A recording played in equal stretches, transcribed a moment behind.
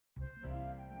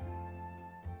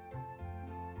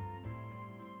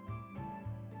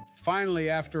Finally,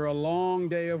 after a long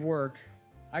day of work,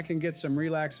 I can get some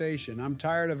relaxation. I'm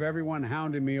tired of everyone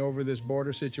hounding me over this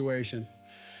border situation.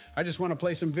 I just want to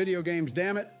play some video games,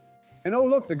 damn it. And oh,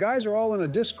 look, the guys are all in a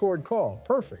Discord call.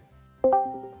 Perfect.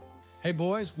 Hey,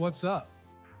 boys, what's up?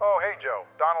 Oh, hey, Joe.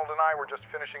 Donald and I were just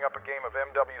finishing up a game of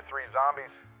MW3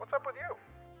 Zombies. What's up with you?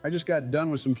 I just got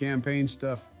done with some campaign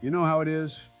stuff. You know how it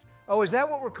is. Oh, is that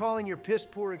what we're calling your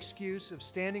piss-poor excuse of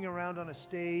standing around on a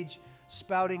stage,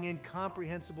 spouting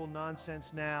incomprehensible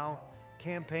nonsense now,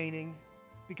 campaigning?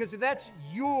 Because if that's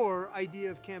your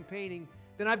idea of campaigning,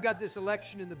 then I've got this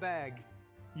election in the bag.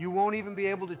 You won't even be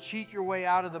able to cheat your way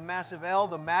out of the massive L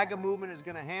the MAGA movement is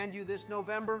going to hand you this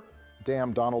November?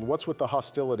 Damn, Donald, what's with the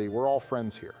hostility? We're all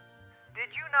friends here. Did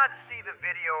you not see the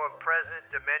video of President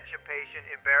Dementia Patient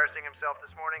embarrassing himself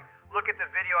this morning? Look at the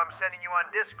video I'm sending you on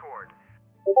Discord.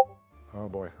 Oh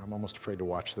boy, I'm almost afraid to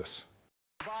watch this.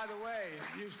 By the way,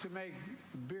 it used to make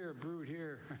beer brewed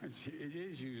here. It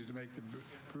is used to make the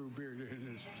brew beer here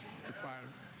in this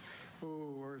refinery.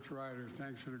 Oh, Earth Rider,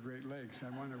 thanks for the Great Lakes.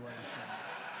 I wonder why it's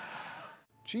called.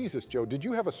 Jesus, Joe, did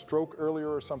you have a stroke earlier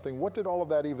or something? What did all of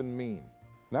that even mean?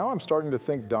 Now I'm starting to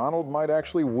think Donald might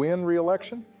actually win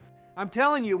re-election. I'm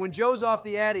telling you, when Joe's off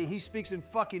the Addy, he speaks in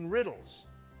fucking riddles.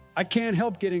 I can't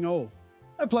help getting old.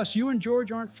 Plus, you and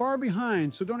George aren't far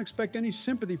behind, so don't expect any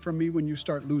sympathy from me when you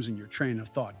start losing your train of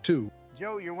thought, too.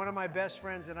 Joe, you're one of my best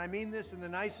friends, and I mean this in the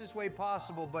nicest way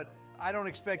possible, but I don't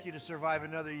expect you to survive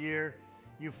another year,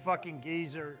 you fucking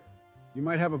geezer. You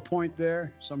might have a point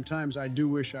there. Sometimes I do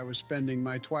wish I was spending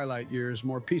my twilight years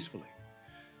more peacefully.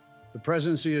 The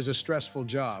presidency is a stressful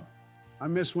job. I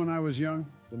miss when I was young,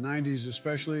 the 90s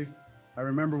especially. I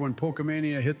remember when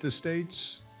Pokemania hit the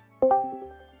States.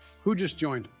 Who just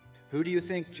joined? Who do you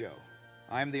think, Joe?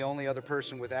 I'm the only other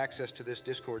person with access to this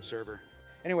Discord server.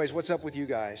 Anyways, what's up with you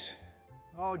guys?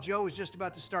 Oh, Joe was just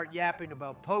about to start yapping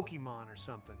about Pokemon or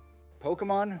something.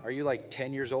 Pokemon? Are you like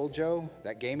 10 years old, Joe?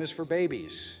 That game is for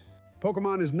babies.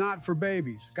 Pokemon is not for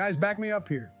babies. Guys, back me up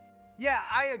here. Yeah,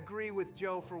 I agree with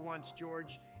Joe for once,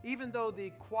 George. Even though the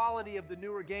quality of the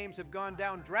newer games have gone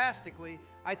down drastically,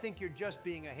 I think you're just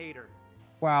being a hater.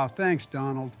 Wow, thanks,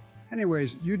 Donald.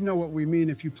 Anyways, you'd know what we mean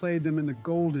if you played them in the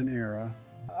golden era.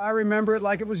 I remember it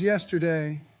like it was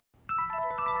yesterday.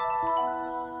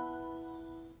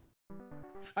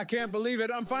 I can't believe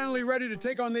it. I'm finally ready to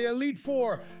take on the Elite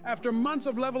Four after months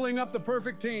of leveling up the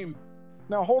perfect team.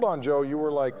 Now hold on, Joe, you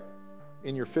were like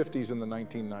in your 50s in the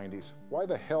 1990s. Why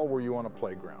the hell were you on a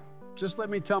playground? Just let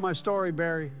me tell my story,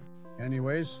 Barry.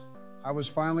 Anyways, I was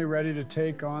finally ready to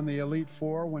take on the Elite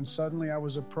Four when suddenly I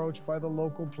was approached by the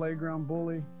local playground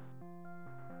bully.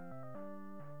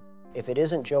 If it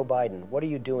isn't Joe Biden, what are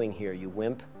you doing here, you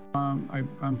wimp?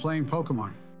 I'm playing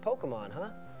Pokemon. Pokemon,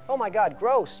 huh? Oh my God,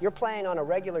 gross. You're playing on a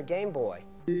regular Game Boy.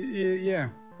 Yeah,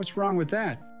 what's wrong with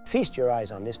that? Feast your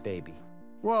eyes on this baby.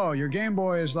 Whoa, your Game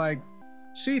Boy is like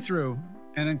see-through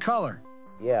and in color.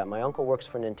 Yeah, my uncle works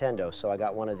for Nintendo, so I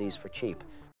got one of these for cheap.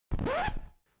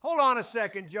 Hold on a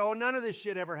second, Joe. None of this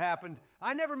shit ever happened.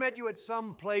 I never met you at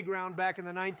some playground back in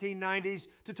the 1990s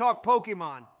to talk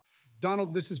Pokemon.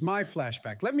 Donald, this is my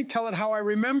flashback. Let me tell it how I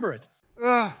remember it.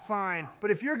 Ugh, fine.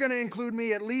 But if you're gonna include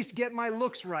me, at least get my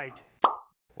looks right.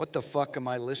 What the fuck am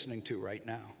I listening to right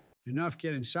now? Enough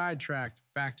getting sidetracked.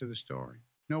 Back to the story.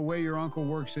 No way your uncle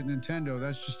works at Nintendo.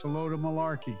 That's just a load of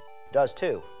malarkey. Does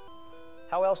too.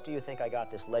 How else do you think I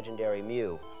got this legendary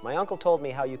Mew? My uncle told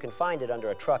me how you can find it under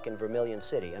a truck in Vermilion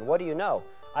City, and what do you know?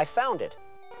 I found it.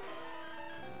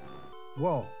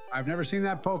 Whoa, I've never seen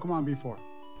that Pokemon before.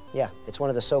 Yeah, it's one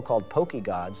of the so-called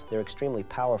Pokegods. They're extremely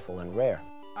powerful and rare.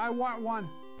 I want one.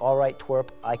 All right, twerp,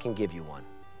 I can give you one.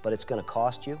 But it's gonna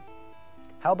cost you.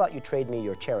 How about you trade me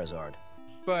your Charizard?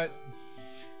 But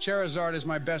Charizard is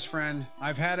my best friend.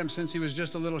 I've had him since he was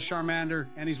just a little Charmander,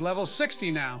 and he's level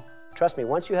 60 now. Trust me,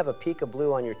 once you have a Pika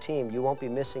Blue on your team, you won't be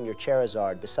missing your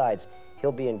Charizard. Besides,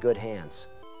 he'll be in good hands.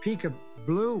 Pika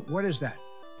Blue? What is that?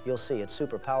 You'll see, it's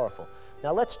super powerful.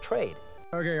 Now let's trade.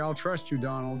 Okay, I'll trust you,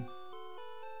 Donald.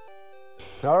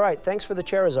 All right, thanks for the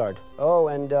Charizard. Oh,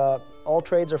 and all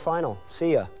trades are final.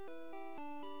 See ya.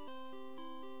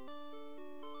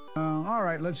 All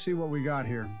right, let's see what we got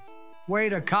here.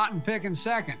 Wait a cotton picking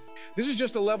second. This is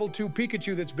just a level 2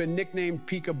 Pikachu that's been nicknamed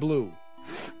Pika Blue.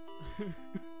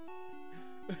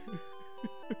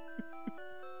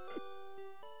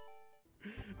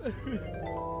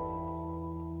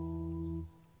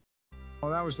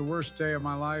 Well, that was the worst day of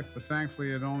my life, but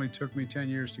thankfully it only took me 10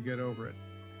 years to get over it.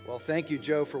 Well, thank you,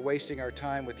 Joe, for wasting our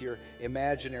time with your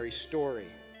imaginary story.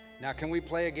 Now, can we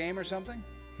play a game or something?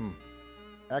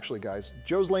 Actually, guys,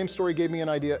 Joe's lame story gave me an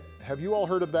idea. Have you all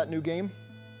heard of that new game?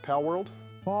 Palworld?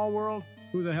 Palworld?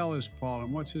 Who the hell is Paul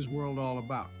and what's his world all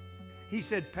about? He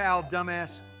said pal,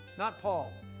 dumbass, not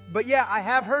Paul. But yeah, I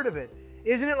have heard of it.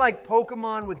 Isn't it like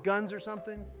Pokemon with guns or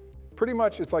something? Pretty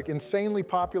much, it's like insanely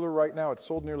popular right now. It's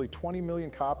sold nearly 20 million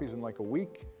copies in like a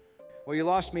week. Well, you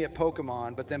lost me at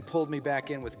Pokemon, but then pulled me back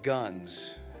in with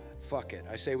guns. Fuck it.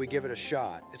 I say we give it a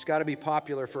shot. It's got to be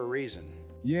popular for a reason.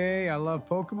 Yay, I love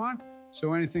Pokemon.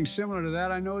 So anything similar to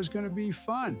that I know is going to be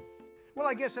fun. Well,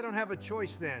 I guess I don't have a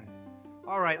choice then.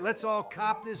 All right, let's all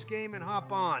cop this game and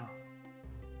hop on.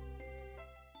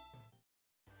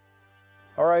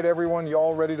 All right, everyone, you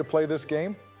all ready to play this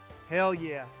game? Hell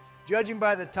yeah. Judging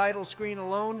by the title screen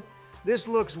alone, this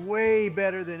looks way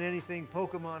better than anything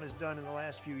Pokemon has done in the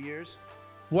last few years.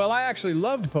 Well, I actually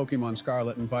loved Pokemon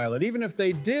Scarlet and Violet, even if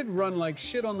they did run like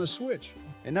shit on the Switch.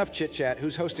 Enough chit-chat.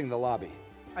 Who's hosting the lobby?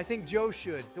 I think Joe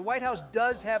should. The White House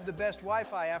does have the best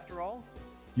Wi-Fi after all.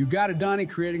 You got it, Donnie,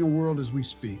 creating a world as we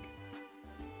speak.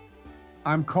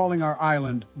 I'm calling our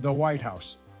island the White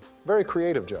House. Very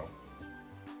creative, Joe.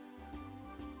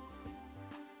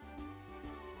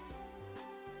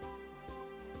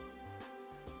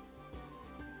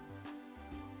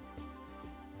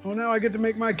 Oh, now I get to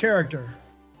make my character.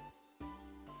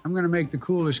 I'm gonna make the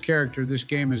coolest character this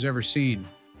game has ever seen.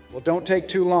 Well, don't take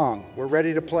too long. We're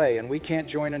ready to play, and we can't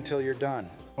join until you're done.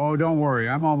 Oh, don't worry,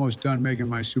 I'm almost done making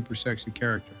my super sexy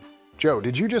character. Joe,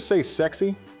 did you just say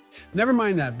sexy? Never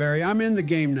mind that, Barry, I'm in the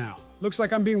game now. Looks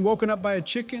like I'm being woken up by a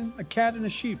chicken, a cat, and a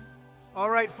sheep. All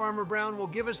right, Farmer Brown, well,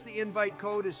 give us the invite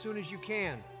code as soon as you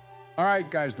can. All right,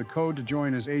 guys, the code to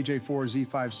join is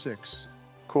AJ4Z56.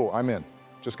 Cool, I'm in.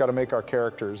 Just got to make our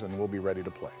characters and we'll be ready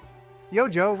to play. Yo,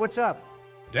 Joe, what's up?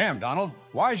 Damn, Donald,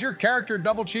 why is your character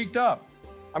double-cheeked up?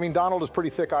 I mean, Donald is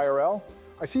pretty thick IRL.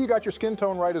 I see you got your skin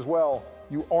tone right as well,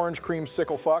 you orange cream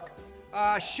sickle fuck.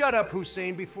 Shut up,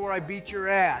 Hussein, before I beat your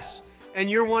ass. And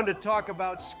you're one to talk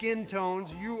about skin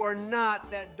tones. You are not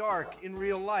that dark in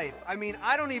real life. I mean,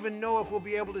 I don't even know if we'll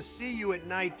be able to see you at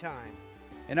nighttime.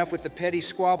 Enough with the petty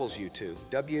squabbles, you two.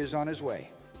 W is on his way.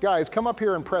 Guys, come up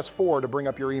here and press 4 to bring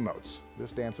up your emotes.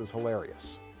 This dance is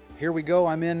hilarious. Here we go,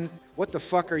 I'm in. What the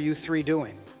fuck are you three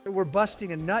doing? We're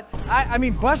busting a nut. I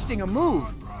mean, busting a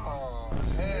move. Oh,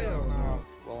 hell no.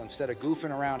 Well, instead of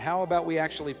goofing around, how about we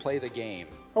actually play the game?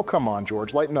 Oh, come on,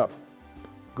 George, lighten up.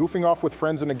 Goofing off with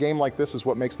friends in a game like this is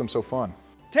what makes them so fun.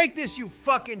 Take this, you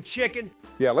fucking chicken.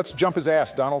 Yeah, let's jump his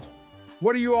ass, Donald.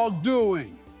 What are you all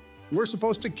doing? We're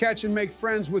supposed to catch and make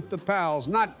friends with the pals,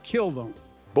 not kill them.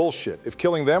 Bullshit. If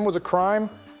killing them was a crime,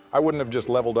 I wouldn't have just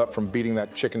leveled up from beating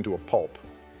that chicken to a pulp.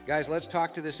 Guys, let's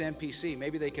talk to this NPC.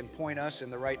 Maybe they can point us in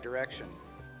the right direction.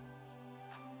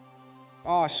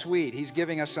 Oh, sweet. He's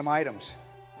giving us some items.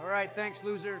 All right, thanks,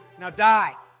 loser. Now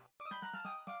die.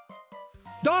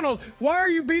 Donald, why are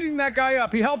you beating that guy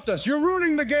up? He helped us. You're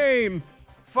ruining the game.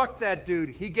 Fuck that dude.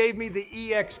 He gave me the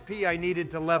EXP I needed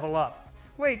to level up.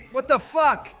 Wait, what the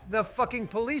fuck? The fucking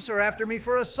police are after me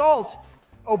for assault.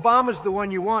 Obama's the one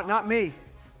you want, not me.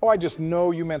 Oh, I just know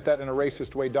you meant that in a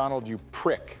racist way, Donald, you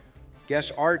prick.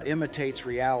 Guess art imitates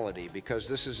reality, because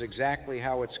this is exactly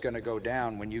how it's going to go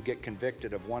down when you get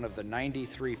convicted of one of the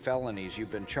 93 felonies you've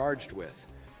been charged with.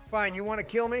 Fine, you want to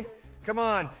kill me? Come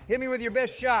on, hit me with your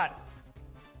best shot.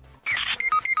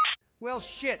 Well,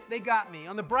 shit, they got me.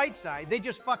 On the bright side, they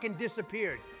just fucking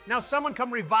disappeared. Now someone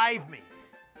come revive me.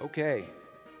 Okay,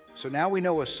 so now we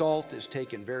know assault is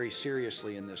taken very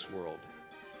seriously in this world,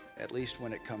 at least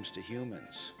when it comes to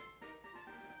humans.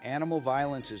 Animal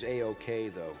violence is A-okay,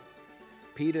 though.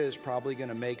 PETA is probably going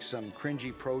to make some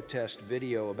cringy protest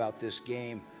video about this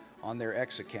game on their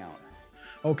X account.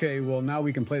 Okay, well, now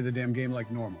we can play the damn game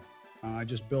like normal. I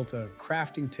just built a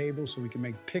crafting table so we can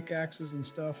make pickaxes and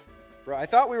stuff. Bro, I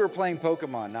thought we were playing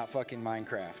Pokemon, not fucking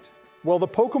Minecraft. Well, the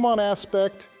Pokemon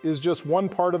aspect is just one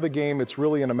part of the game. It's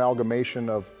really an amalgamation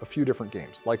of a few different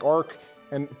games, like Ark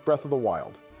and Breath of the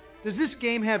Wild. Does this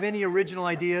game have any original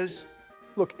ideas?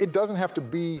 Look, it doesn't have to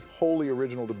be wholly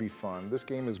original to be fun. This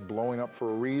game is blowing up for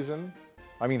a reason.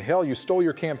 I mean, hell, you stole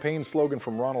your campaign slogan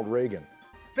from Ronald Reagan.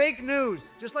 Fake news,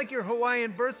 just like your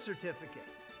Hawaiian birth certificate.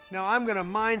 Now I'm gonna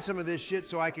mine some of this shit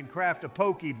so I can craft a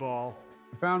Pokeball.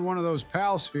 I found one of those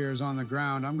PAL spheres on the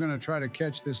ground. I'm gonna try to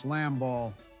catch this lamb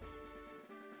ball.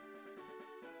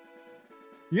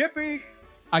 Yippee!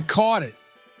 I caught it.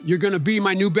 You're gonna be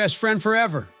my new best friend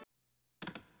forever.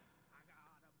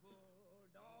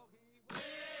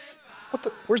 What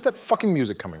the? Where's that fucking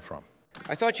music coming from?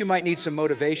 I thought you might need some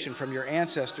motivation from your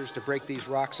ancestors to break these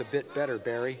rocks a bit better,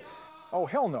 Barry. Oh,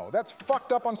 hell no. That's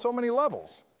fucked up on so many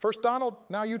levels. First Donald,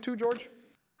 now you too, George?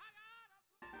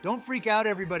 Don't freak out,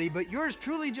 everybody, but yours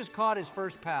truly just caught his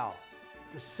first pal.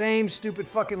 The same stupid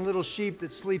fucking little sheep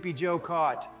that Sleepy Joe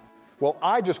caught. Well,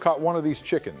 I just caught one of these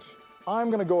chickens.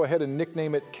 I'm gonna go ahead and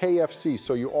nickname it KFC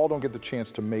so you all don't get the chance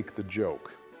to make the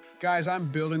joke. Guys,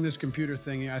 I'm building this computer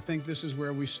thingy. I think this is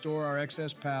where we store our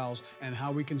excess pals and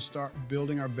how we can start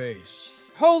building our base.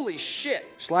 Holy shit!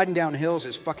 Sliding down hills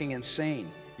is fucking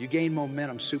insane. You gain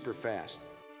momentum super fast.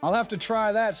 I'll have to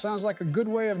try that. Sounds like a good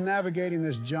way of navigating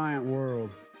this giant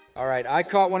world. All right, I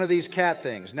caught one of these cat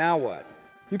things. Now what?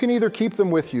 You can either keep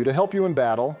them with you to help you in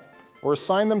battle, or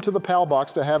assign them to the PAL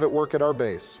box to have it work at our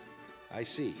base. I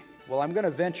see. Well, I'm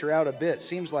gonna venture out a bit.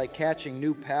 Seems like catching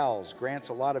new pals grants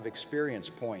a lot of experience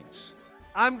points.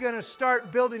 I'm gonna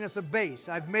start building us a base.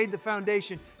 I've made the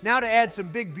foundation. Now to add some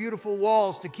big, beautiful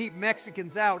walls to keep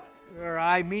Mexicans out, or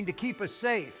I mean to keep us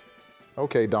safe.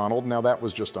 Okay, Donald, now that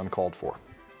was just uncalled for.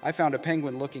 I found a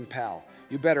penguin-looking pal.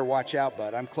 You better watch out,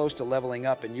 bud. I'm close to leveling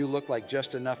up and you look like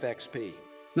just enough XP.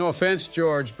 No offense,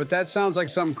 George, but that sounds like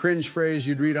some cringe phrase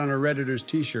you'd read on a Redditor's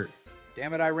t-shirt.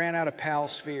 Damn it, I ran out of pal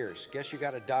spheres. Guess you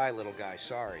gotta die, little guy.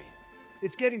 Sorry.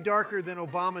 It's getting darker than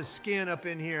Obama's skin up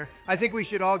in here. I think we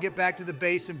should all get back to the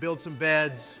base and build some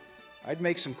beds. I'd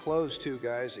make some clothes too,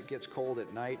 guys. It gets cold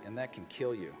at night and that can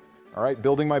kill you. All right,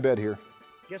 building my bed here.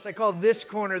 Guess I call this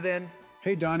corner then.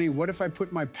 Hey, Donnie, what if I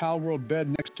put my Palworld bed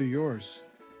next to yours?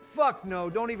 Fuck no,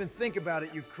 don't even think about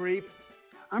it, you creep.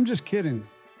 I'm just kidding.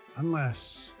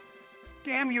 Unless...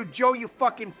 Damn you, Joe, you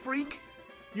fucking freak.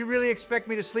 You really expect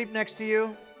me to sleep next to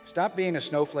you? Stop being a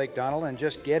snowflake, Donald, and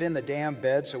just get in the damn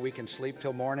bed so we can sleep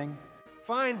till morning.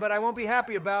 Fine, but I won't be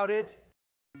happy about it.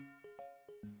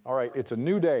 All right, it's a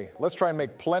new day. Let's try and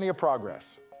make plenty of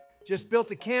progress. Just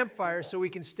built a campfire so we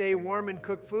can stay warm and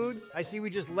cook food. I see we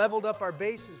just leveled up our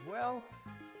base as well.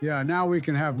 Yeah, now we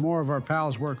can have more of our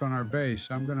pals work on our base.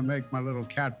 I'm gonna make my little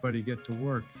cat buddy get to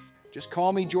work. Just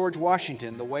call me George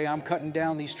Washington the way I'm cutting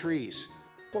down these trees.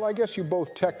 Well, I guess you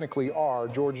both technically are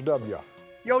George W.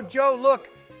 Yo, Joe, look,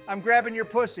 I'm grabbing your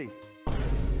pussy.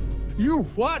 You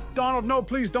what? Donald, no,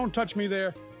 please don't touch me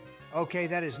there. Okay,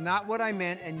 that is not what I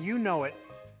meant, and you know it.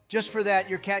 Just for that,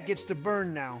 your cat gets to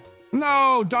burn now.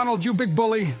 No, Donald, you big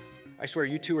bully. I swear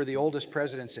you two are the oldest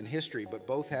presidents in history, but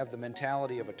both have the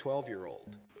mentality of a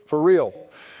 12-year-old. For real.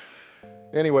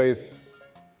 Anyways,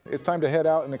 it's time to head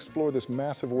out and explore this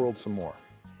massive world some more.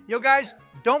 Yo, guys,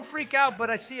 don't freak out, but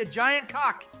I see a giant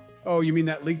cock. Oh, you mean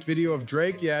that leaked video of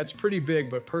Drake? Yeah, it's pretty big,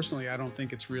 but personally, I don't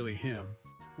think it's really him.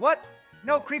 What?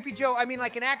 No, Creepy Joe, I mean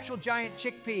like an actual giant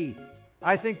chickpea.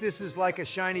 I think this is like a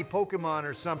shiny Pokémon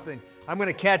or something. I'm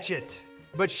gonna catch it.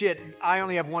 But shit, I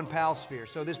only have one pal sphere,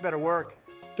 so this better work.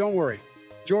 Don't worry.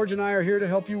 George and I are here to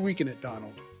help you weaken it,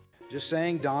 Donald. Just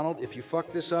saying, Donald, if you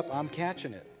fuck this up, I'm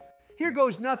catching it. Here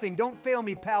goes nothing. Don't fail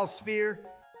me, pal sphere.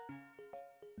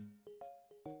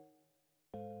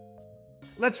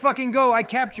 Let's fucking go. I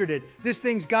captured it. This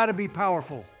thing's gotta be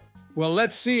powerful. Well,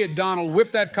 let's see it, Donald.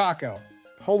 Whip that cock out.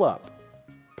 Hold up.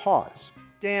 Pause.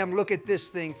 Damn, look at this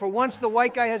thing. For once, the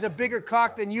white guy has a bigger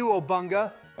cock than you,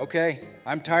 Obunga. Okay,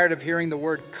 I'm tired of hearing the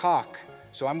word cock,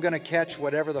 so I'm gonna catch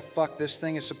whatever the fuck this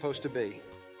thing is supposed to be.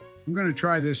 I'm gonna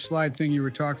try this slide thing you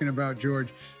were talking about, George.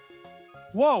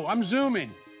 Whoa, I'm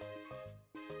zooming.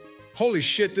 Holy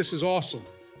shit, this is awesome.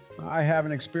 I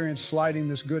haven't experienced sliding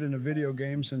this good in a video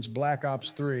game since Black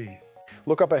Ops 3.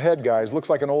 Look up ahead, guys. Looks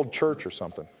like an old church or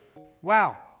something.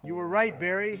 Wow, you were right,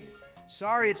 Barry.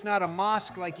 Sorry it's not a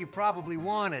mosque like you probably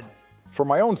wanted. For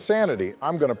my own sanity,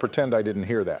 I'm gonna pretend I didn't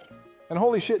hear that. And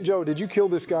holy shit, Joe, did you kill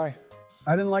this guy?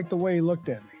 I didn't like the way he looked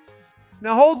at me.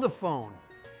 Now hold the phone.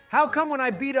 How come when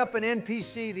I beat up an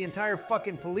NPC, the entire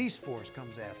fucking police force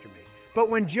comes after me? But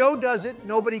when Joe does it,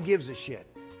 nobody gives a shit.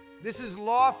 This is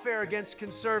lawfare against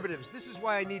conservatives. This is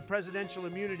why I need presidential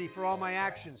immunity for all my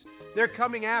actions. They're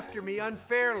coming after me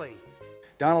unfairly.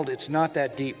 Donald, it's not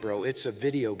that deep, bro. It's a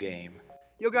video game.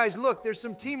 Yo guys, look, there's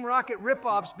some Team Rocket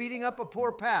ripoffs beating up a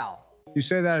poor pal. You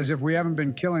say that as if we haven't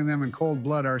been killing them in cold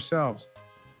blood ourselves.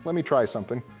 Let me try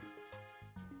something.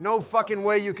 No fucking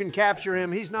way you can capture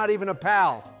him. He's not even a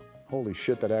pal. Holy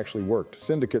shit, that actually worked.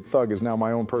 Syndicate Thug is now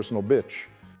my own personal bitch.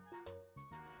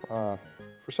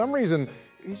 For some reason,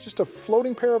 he's just a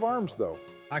floating pair of arms, though.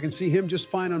 I can see him just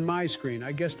fine on my screen.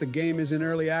 I guess the game is in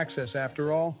early access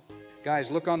after all.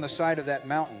 Guys, look on the side of that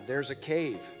mountain. There's a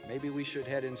cave. Maybe we should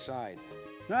head inside.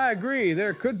 I agree.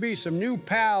 There could be some new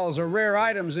pals or rare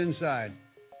items inside.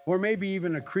 Or maybe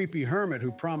even a creepy hermit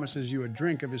who promises you a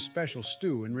drink of his special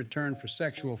stew in return for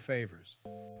sexual favors.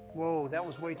 Whoa, that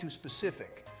was way too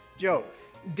specific. Joe,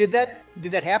 did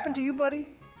that happen to you, buddy?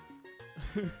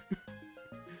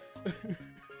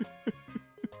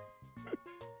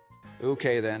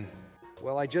 Okay then.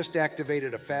 Well, I just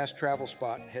activated a fast travel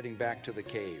spot heading back to the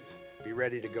cave. Be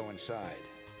ready to go inside.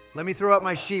 Let me throw out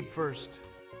my sheep first.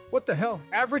 What the hell?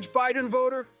 Average Biden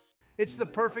voter? It's the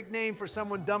perfect name for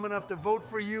someone dumb enough to vote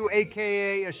for you,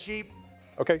 AKA a sheep.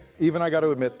 Okay, even I got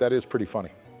to admit, that is pretty funny.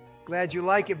 Glad you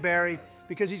like it, Barry,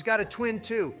 because he's got a twin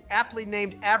too, aptly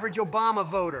named Average Obama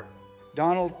Voter.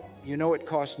 Donald, you know it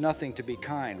costs nothing to be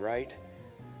kind, right?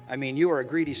 I mean, you are a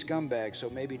greedy scumbag, so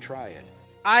maybe try it.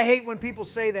 I hate when people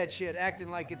say that shit,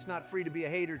 acting like it's not free to be a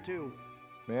hater too.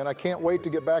 Man, I can't wait to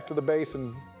get back to the base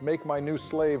and make my new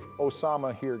slave,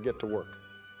 Osama, here get to work.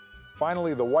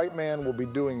 Finally, the white man will be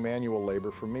doing manual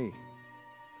labor for me.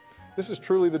 This is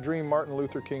truly the dream Martin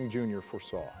Luther King Jr.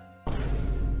 foresaw.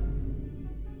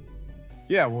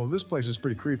 Yeah, well, this place is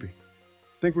pretty creepy.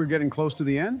 Think we're getting close to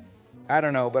the end? I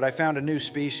don't know, but I found a new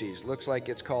species. Looks like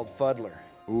it's called Fuddler.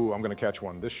 Ooh, I'm gonna catch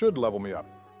one. This should level me up.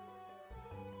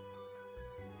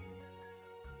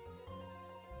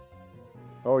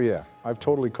 Oh yeah, I've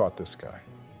totally caught this guy.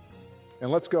 And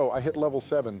let's go, I hit level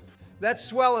 7. That's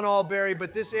swell and all, Barry,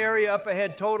 but this area up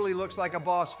ahead totally looks like a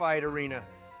boss fight arena.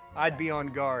 I'd be on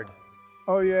guard.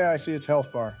 Oh yeah, I see its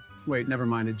health bar. Wait, never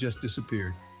mind, it just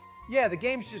disappeared. Yeah, the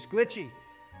game's just glitchy.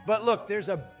 But look, there's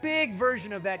a big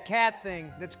version of that cat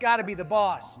thing that's gotta be the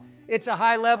boss. It's a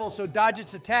high level, so dodge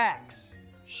its attacks.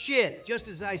 Shit, just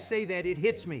as I say that, it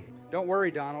hits me. Don't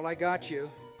worry, Donald, I got you.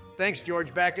 Thanks,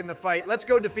 George, back in the fight. Let's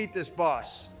go defeat this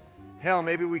boss. Hell,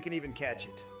 maybe we can even catch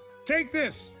it. Take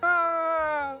this!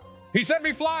 Ah! He sent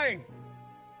me flying!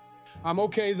 I'm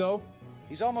okay, though.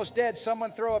 He's almost dead.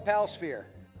 Someone throw a pal sphere.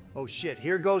 Oh shit,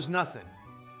 here goes nothing.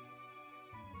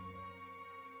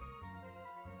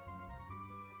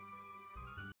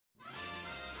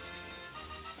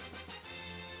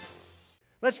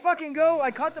 Let's fucking go!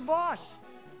 I caught the boss!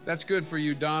 That's good for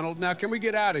you, Donald. Now, can we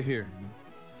get out of here?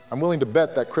 I'm willing to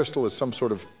bet that crystal is some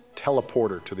sort of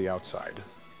teleporter to the outside.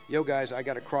 Yo, guys, I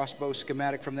got a crossbow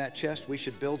schematic from that chest. We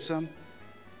should build some.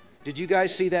 Did you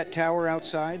guys see that tower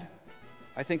outside?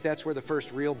 I think that's where the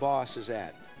first real boss is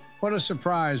at. What a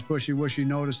surprise, Bushy Wushy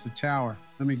noticed the tower.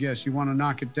 Let me guess, you want to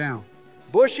knock it down?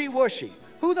 Bushy Wushy,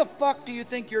 who the fuck do you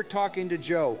think you're talking to,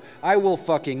 Joe? I will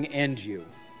fucking end you.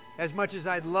 As much as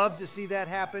I'd love to see that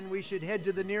happen, we should head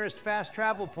to the nearest fast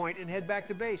travel point and head back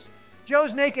to base.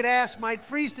 Joe's naked ass might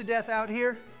freeze to death out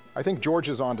here. I think George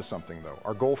is onto something, though.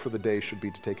 Our goal for the day should be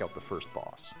to take out the first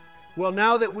boss. Well,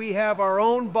 now that we have our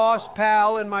own boss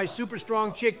pal and my super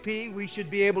strong chickpea, we should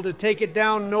be able to take it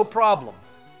down no problem.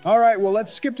 All right, well,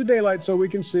 let's skip to daylight so we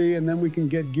can see, and then we can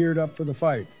get geared up for the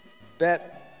fight.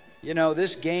 Bet, you know,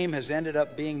 this game has ended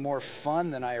up being more fun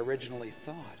than I originally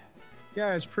thought.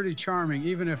 Yeah, it's pretty charming,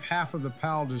 even if half of the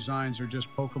PAL designs are just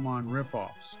Pokemon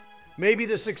ripoffs. Maybe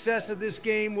the success of this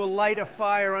game will light a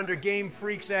fire under Game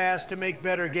Freak's ass to make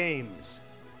better games.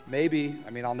 Maybe.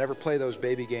 I mean, I'll never play those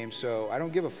baby games, so I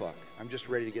don't give a fuck. I'm just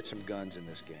ready to get some guns in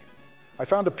this game. I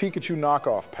found a Pikachu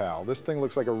knockoff, pal. This thing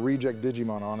looks like a reject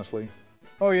Digimon, honestly.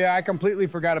 Oh yeah, I completely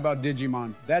forgot about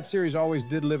Digimon. That series always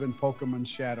did live in Pokemon's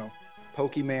shadow.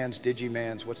 Pokemans,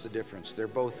 Digimans, what's the difference? They're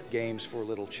both games for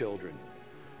little children.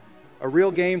 A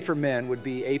real game for men would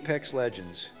be Apex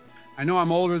Legends. I know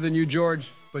I'm older than you,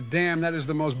 George, but damn, that is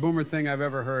the most boomer thing I've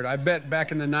ever heard. I bet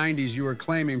back in the 90s you were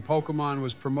claiming Pokemon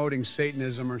was promoting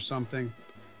Satanism or something.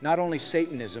 Not only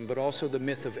Satanism, but also the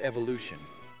myth of evolution.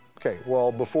 Okay,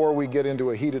 well, before we get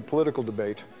into a heated political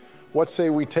debate, what say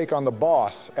we take on the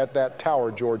boss at that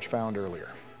tower George found earlier?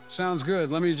 Sounds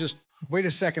good. Let me just... Wait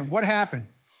a second. What happened?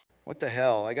 What the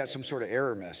hell? I got some sort of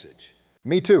error message.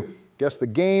 Me too. Guess the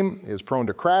game is prone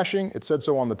to crashing. It said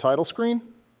so on the title screen.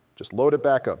 Just load it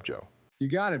back up, Joe. You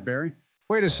got it, Barry.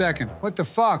 Wait a second. What the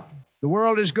fuck? The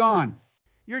world is gone.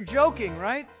 You're joking,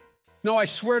 right? No, I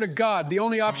swear to God, the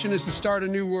only option is to start a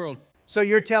new world. So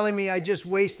you're telling me I just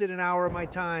wasted an hour of my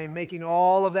time making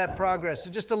all of that progress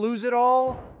just to lose it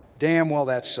all? Damn well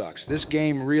that sucks. This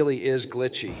game really is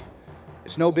glitchy.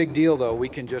 It's no big deal though, we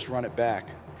can just run it back.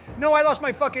 No, I lost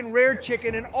my fucking rare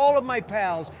chicken and all of my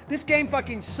pals. This game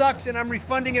fucking sucks and I'm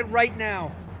refunding it right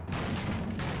now.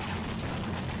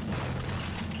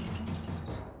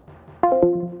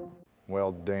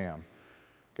 Well, damn.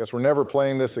 Guess we're never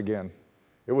playing this again.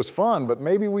 It was fun, but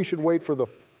maybe we should wait for the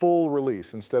full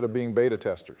release instead of being beta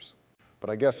testers. But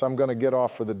I guess I'm gonna get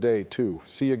off for the day too.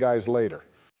 See you guys later.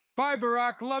 Bye,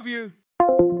 Barack. Love you. All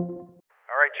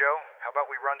right, Joe, how about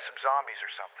we run some zombies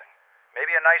or something?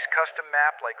 Maybe a nice custom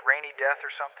map like Rainy Death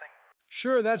or something?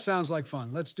 Sure, that sounds like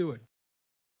fun. Let's do it.